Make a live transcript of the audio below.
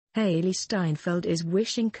Hailee Steinfeld is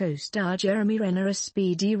wishing co-star Jeremy Renner a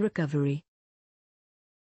speedy recovery.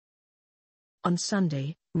 On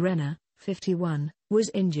Sunday, Renner, 51,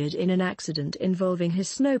 was injured in an accident involving his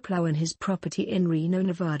snowplow in his property in Reno,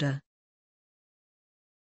 Nevada.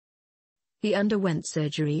 He underwent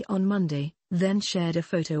surgery on Monday, then shared a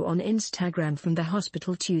photo on Instagram from the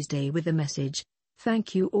hospital Tuesday with the message,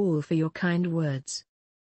 "Thank you all for your kind words.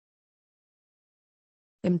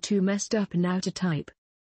 I'm too messed up now to type.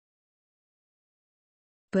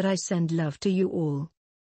 But I send love to you all."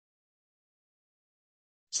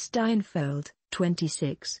 Steinfeld,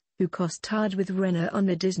 26, who co-starred with Renner on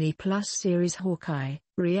the Disney Plus series Hawkeye,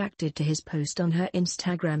 reacted to his post on her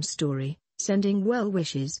Instagram story, sending well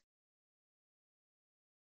wishes.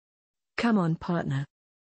 "Come on, partner.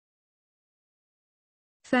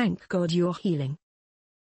 Thank God you're healing.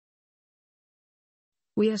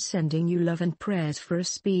 We are sending you love and prayers for a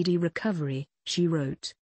speedy recovery," she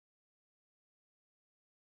wrote.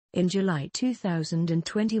 In July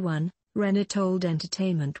 2021, Renner told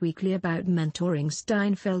Entertainment Weekly about mentoring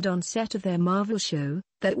Steinfeld on set of their Marvel show,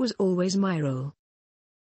 "That was always my role.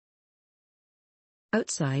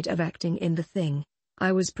 Outside of acting in The Thing,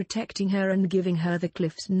 I was protecting her and giving her the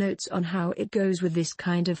Cliff's notes on how it goes with this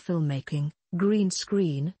kind of filmmaking, green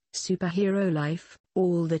screen, superhero life,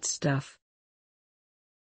 all that stuff.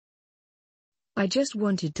 I just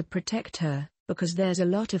wanted to protect her, because there's a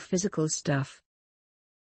lot of physical stuff.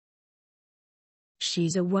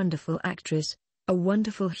 She's a wonderful actress, a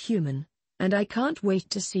wonderful human, and I can't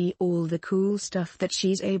wait to see all the cool stuff that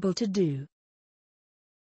she's able to do."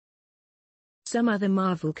 Some other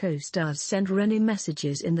Marvel co-stars sent Renner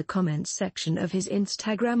messages in the comments section of his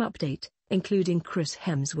Instagram update, including Chris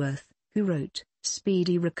Hemsworth, who wrote,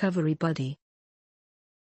 "Speedy recovery, buddy.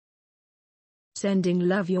 Sending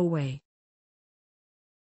love your way."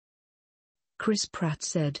 Chris Pratt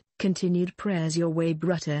said, "Continued prayers your way,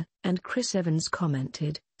 brother," and Chris Evans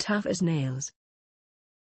commented, "Tough as nails.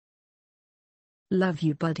 Love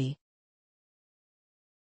you, buddy."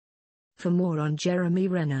 For more on Jeremy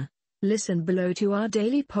Renner, listen below to our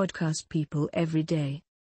daily podcast People Every Day.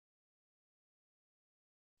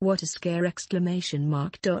 What a scare!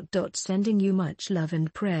 Sending you much love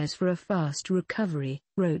and prayers for a fast recovery,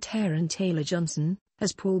 wrote Aaron Taylor Johnson,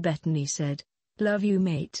 as Paul Bettany said, "Love you,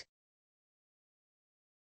 mate.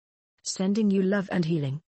 Sending you love and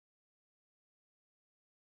healing."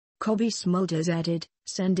 Cobby Smulders added,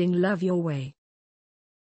 "Sending love your way."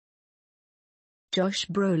 Josh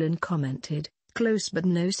Brolin commented, "Close but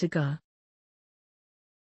no cigar.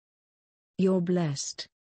 You're blessed.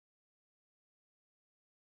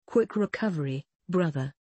 Quick recovery,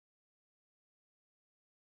 brother."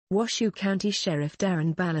 Washoe County Sheriff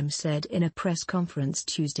Darren Ballum said in a press conference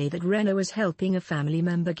Tuesday that Renner was helping a family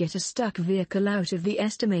member get a stuck vehicle out of the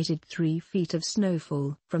estimated 3 feet of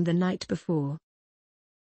snowfall from the night before.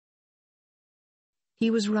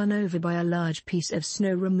 He was run over by a large piece of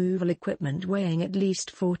snow removal equipment weighing at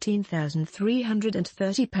least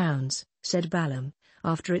 14,330 pounds, said Ballum,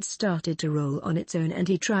 after it started to roll on its own and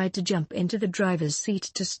he tried to jump into the driver's seat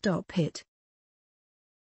to stop it.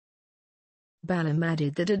 Ballum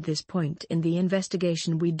added that at this point in the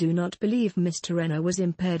investigation we do not believe Mr. Renner was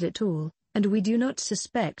impaired at all, and we do not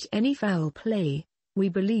suspect any foul play. We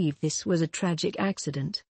believe this was a tragic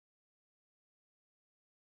accident.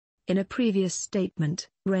 In a previous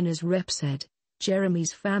statement, Renner's rep said,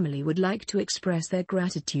 "Jeremy's family would like to express their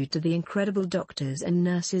gratitude to the incredible doctors and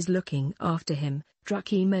nurses looking after him,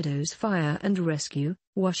 Truckee Meadows Fire and Rescue,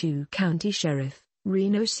 Washoe County Sheriff,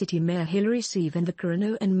 Reno City Mayor Hillary Sieve and the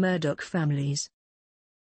Carano and Murdoch families.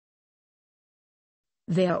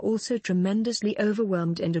 They are also tremendously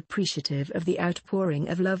overwhelmed and appreciative of the outpouring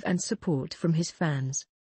of love and support from his fans."